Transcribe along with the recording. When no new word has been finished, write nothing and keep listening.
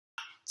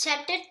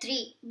Chapter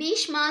 3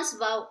 Bhishma's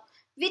Vow.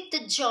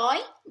 With joy,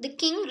 the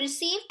king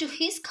received to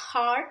his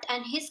heart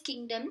and his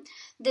kingdom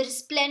the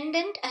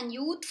resplendent and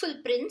youthful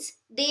prince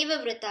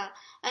Devavrata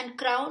and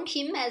crowned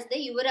him as the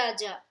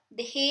Yuvaraja,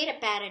 the heir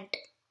apparent.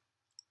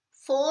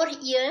 4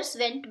 years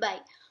went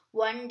by.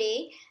 One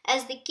day,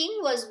 as the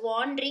king was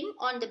wandering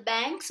on the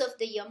banks of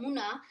the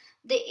Yamuna,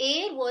 the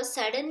air was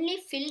suddenly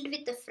filled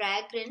with a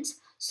fragrance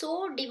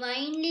so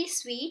divinely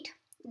sweet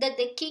that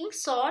the king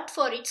sought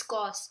for its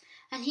cause,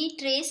 and he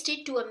traced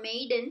it to a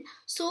maiden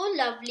so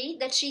lovely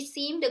that she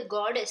seemed a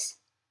goddess.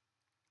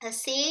 A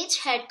sage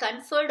had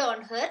conferred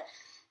on her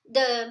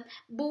the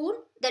boon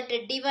that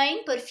a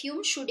divine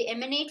perfume should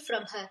emanate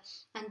from her,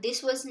 and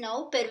this was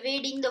now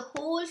pervading the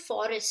whole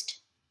forest.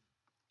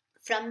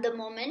 From the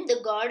moment the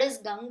goddess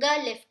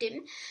Ganga left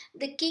him,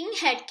 the king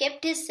had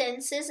kept his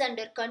senses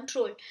under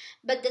control,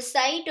 but the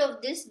sight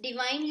of this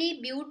divinely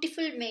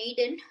beautiful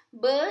maiden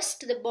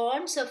burst the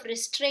bonds of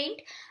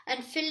restraint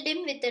and filled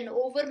him with an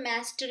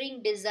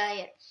overmastering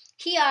desire.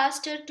 He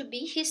asked her to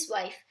be his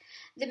wife.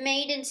 The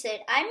maiden said,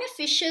 I am a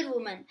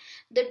fisherwoman,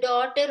 the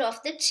daughter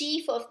of the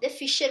chief of the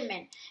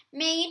fishermen.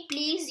 May it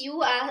please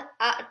you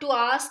to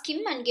ask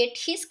him and get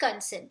his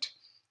consent.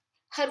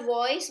 Her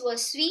voice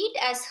was sweet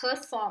as her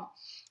form.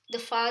 The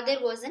father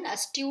was an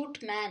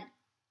astute man.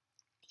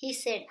 He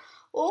said,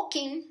 O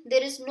king,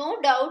 there is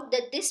no doubt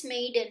that this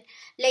maiden,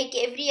 like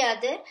every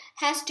other,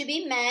 has to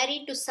be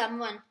married to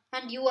someone,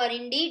 and you are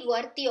indeed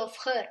worthy of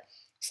her.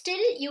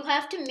 Still, you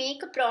have to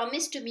make a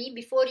promise to me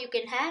before you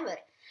can have her.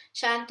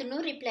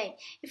 Shantanu replied,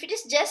 If it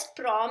is just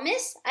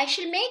promise, I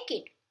shall make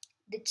it.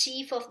 The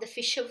chief of the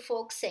fisher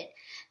folk said,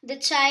 The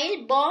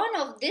child born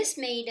of this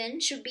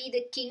maiden should be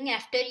the king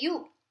after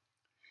you.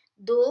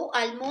 Though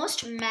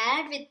almost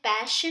mad with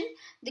passion,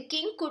 the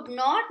king could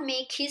not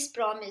make this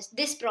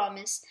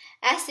promise,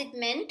 as it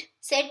meant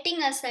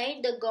setting aside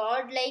the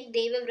godlike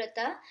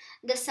Devavrata,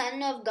 the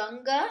son of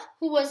Ganga,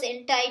 who was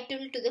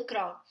entitled to the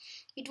crown.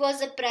 It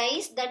was a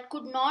price that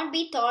could not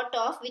be thought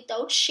of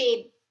without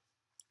shame.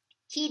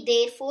 He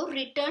therefore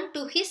returned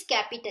to his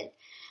capital,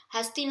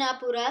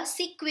 Hastinapura,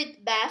 sick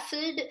with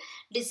baffled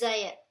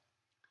desire.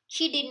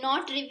 He did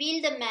not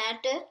reveal the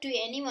matter to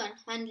anyone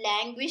and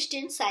languished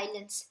in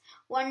silence.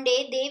 One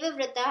day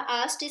Devavrata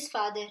asked his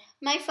father,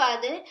 My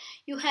father,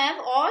 you have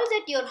all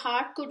that your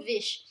heart could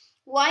wish.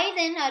 Why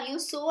then are you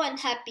so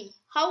unhappy?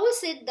 How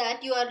is it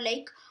that you are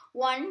like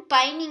one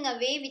pining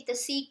away with a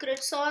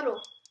secret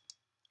sorrow?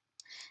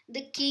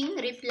 The king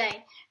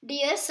replied,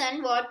 Dear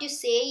son, what you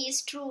say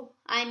is true.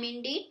 I am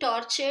indeed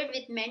tortured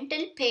with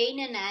mental pain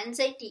and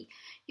anxiety.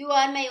 You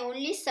are my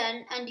only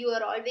son, and you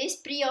are always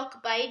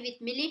preoccupied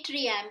with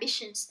military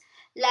ambitions.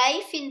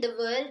 Life in the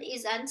world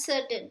is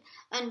uncertain,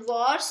 and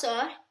wars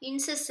are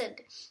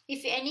incessant.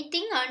 If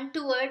anything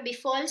untoward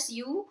befalls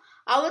you,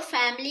 our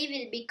family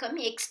will become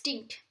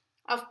extinct.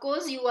 Of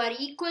course, you are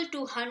equal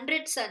to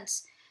 100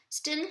 sons.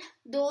 Still,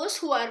 those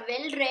who are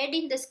well read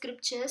in the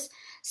scriptures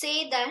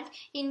say that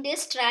in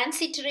this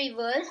transitory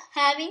world,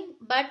 having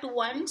but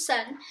one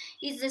son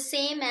is the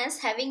same as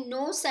having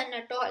no son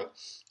at all.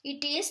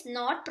 It is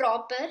not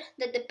proper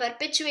that the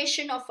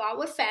perpetuation of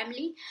our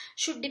family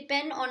should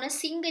depend on a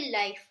single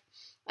life.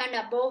 And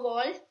above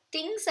all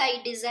things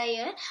I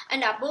desire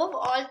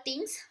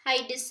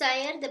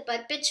the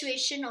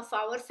perpetuation of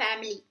our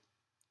family.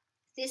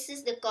 This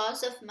is the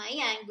cause of my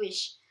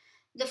anguish.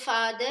 The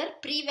father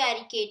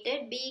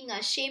prevaricated, being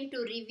ashamed to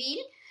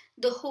reveal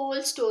the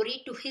whole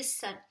story to his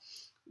son.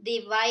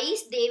 The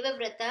wise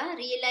Devavrata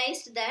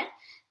realized that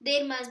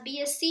there must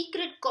be a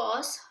secret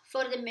cause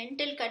for the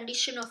mental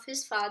condition of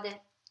his father,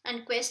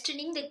 and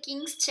questioning the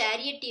king's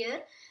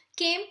charioteer,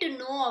 came to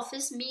know of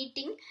his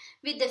meeting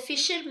with the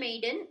fisher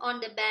maiden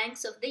on the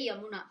banks of the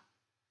Yamuna.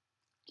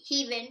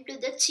 He went to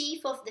the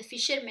chief of the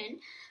fishermen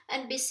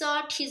and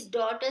besought his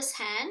daughter's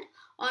hand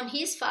on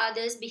his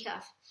father's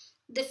behalf.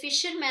 The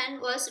fisherman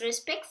was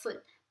respectful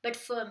but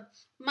firm.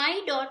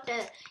 My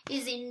daughter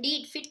is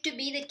indeed fit to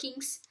be the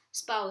king's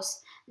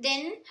spouse.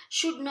 Then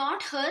should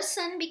not her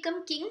son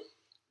become king?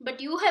 But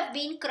you have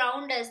been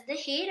crowned as the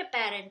heir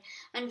apparent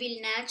and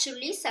will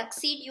naturally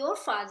succeed your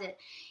father.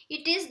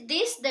 It is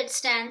this that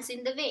stands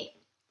in the way.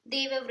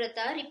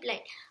 Devavrata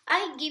replied,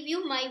 I give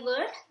you my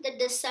word that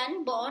the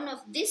son born of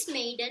this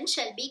maiden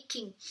shall be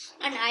king,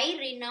 and I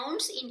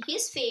renounce in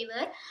his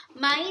favor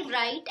my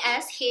right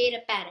as heir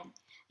apparent.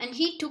 And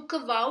he took a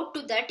vow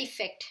to that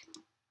effect.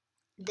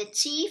 The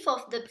chief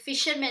of the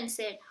fishermen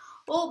said,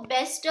 O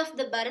best of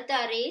the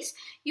Bharata race,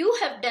 you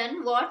have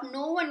done what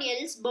no one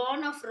else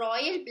born of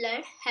royal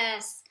blood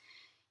has.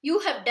 You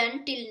have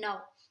done till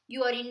now.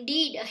 You are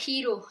indeed a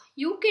hero.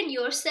 You can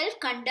yourself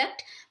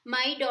conduct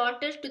my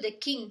daughter to the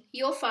king,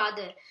 your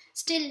father.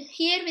 Still,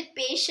 hear with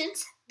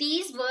patience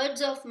these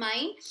words of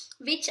mine,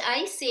 which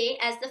I say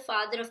as the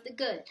father of the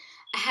girl.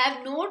 I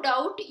have no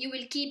doubt you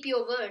will keep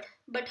your word,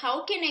 but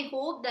how can I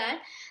hope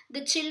that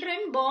the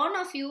children born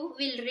of you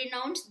will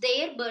renounce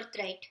their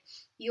birthright?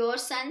 Your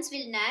sons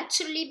will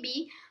naturally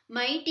be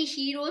mighty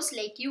heroes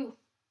like you,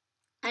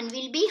 and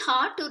will be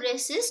hard to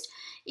resist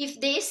if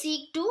they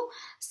seek to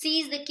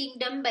seize the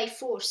kingdom by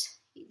force.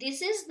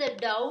 This is the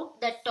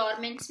doubt that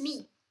torments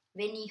me.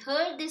 When he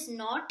heard this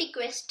naughty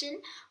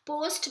question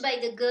posed by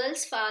the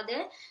girl's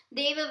father,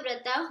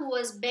 Devavrata, who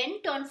was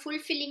bent on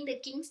fulfilling the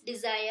king's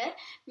desire,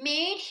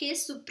 made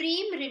his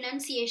supreme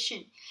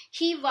renunciation.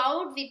 He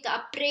vowed with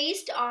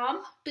upraised arm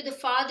to the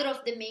father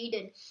of the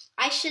maiden,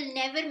 I shall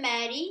never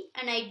marry,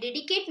 and I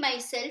dedicate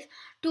myself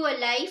to a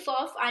life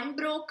of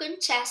unbroken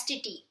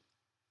chastity.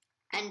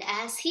 And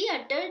as he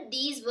uttered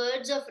these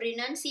words of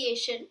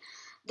renunciation,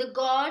 the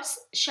gods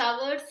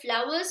showered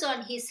flowers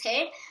on his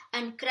head,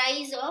 and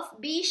cries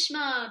of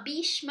Bhishma,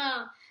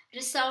 Bhishma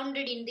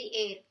resounded in the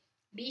air.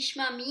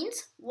 Bhishma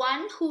means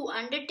one who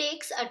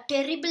undertakes a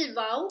terrible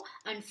vow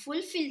and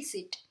fulfills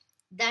it.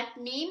 That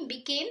name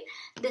became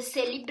the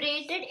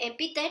celebrated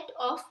epithet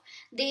of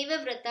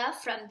Devavrata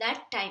from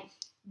that time.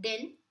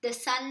 Then the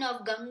son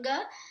of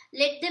Ganga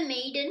led the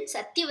maiden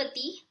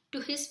Satyavati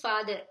to his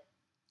father.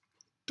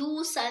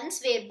 Two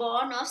sons were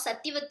born of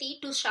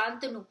Satyavati to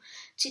Shantanu,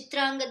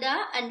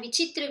 Chitrangada and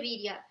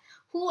Vichitravirya,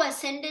 who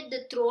ascended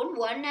the throne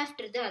one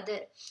after the other.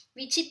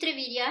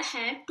 Vichitravirya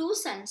had two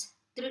sons,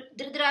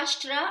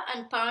 Dhritarashtra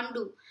and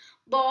Pandu,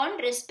 born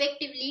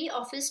respectively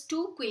of his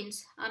two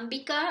queens,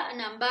 Ambika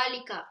and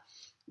Ambalika.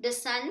 The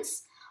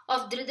sons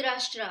of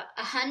Dhritarashtra,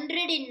 100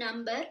 in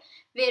number,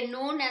 were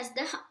known as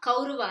the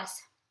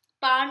Kauravas.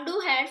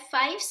 Pandu had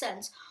 5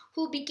 sons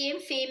who became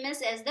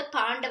famous as the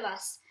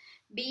Pandavas.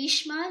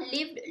 Bhishma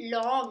lived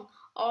long,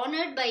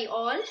 honored by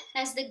all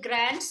as the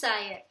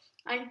grandsire,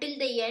 until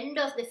the end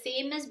of the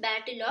famous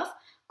battle of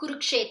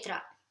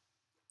Kurukshetra.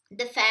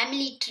 The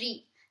family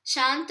tree,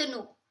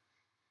 Shantanu.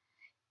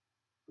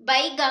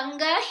 By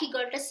Ganga, he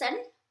got a son,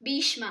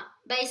 Bhishma.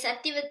 By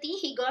Satyavati,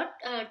 he got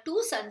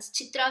two sons,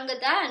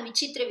 Chitrangada and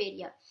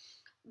Vichitravirya.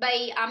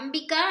 By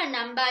Ambika and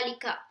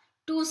Ambalika,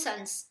 two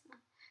sons,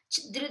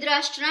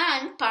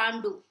 Dhritarashtra and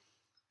Pandu.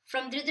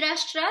 From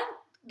Dhritarashtra,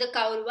 the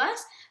Kauravas,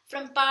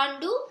 from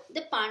Pandu,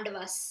 the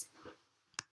Pandavas.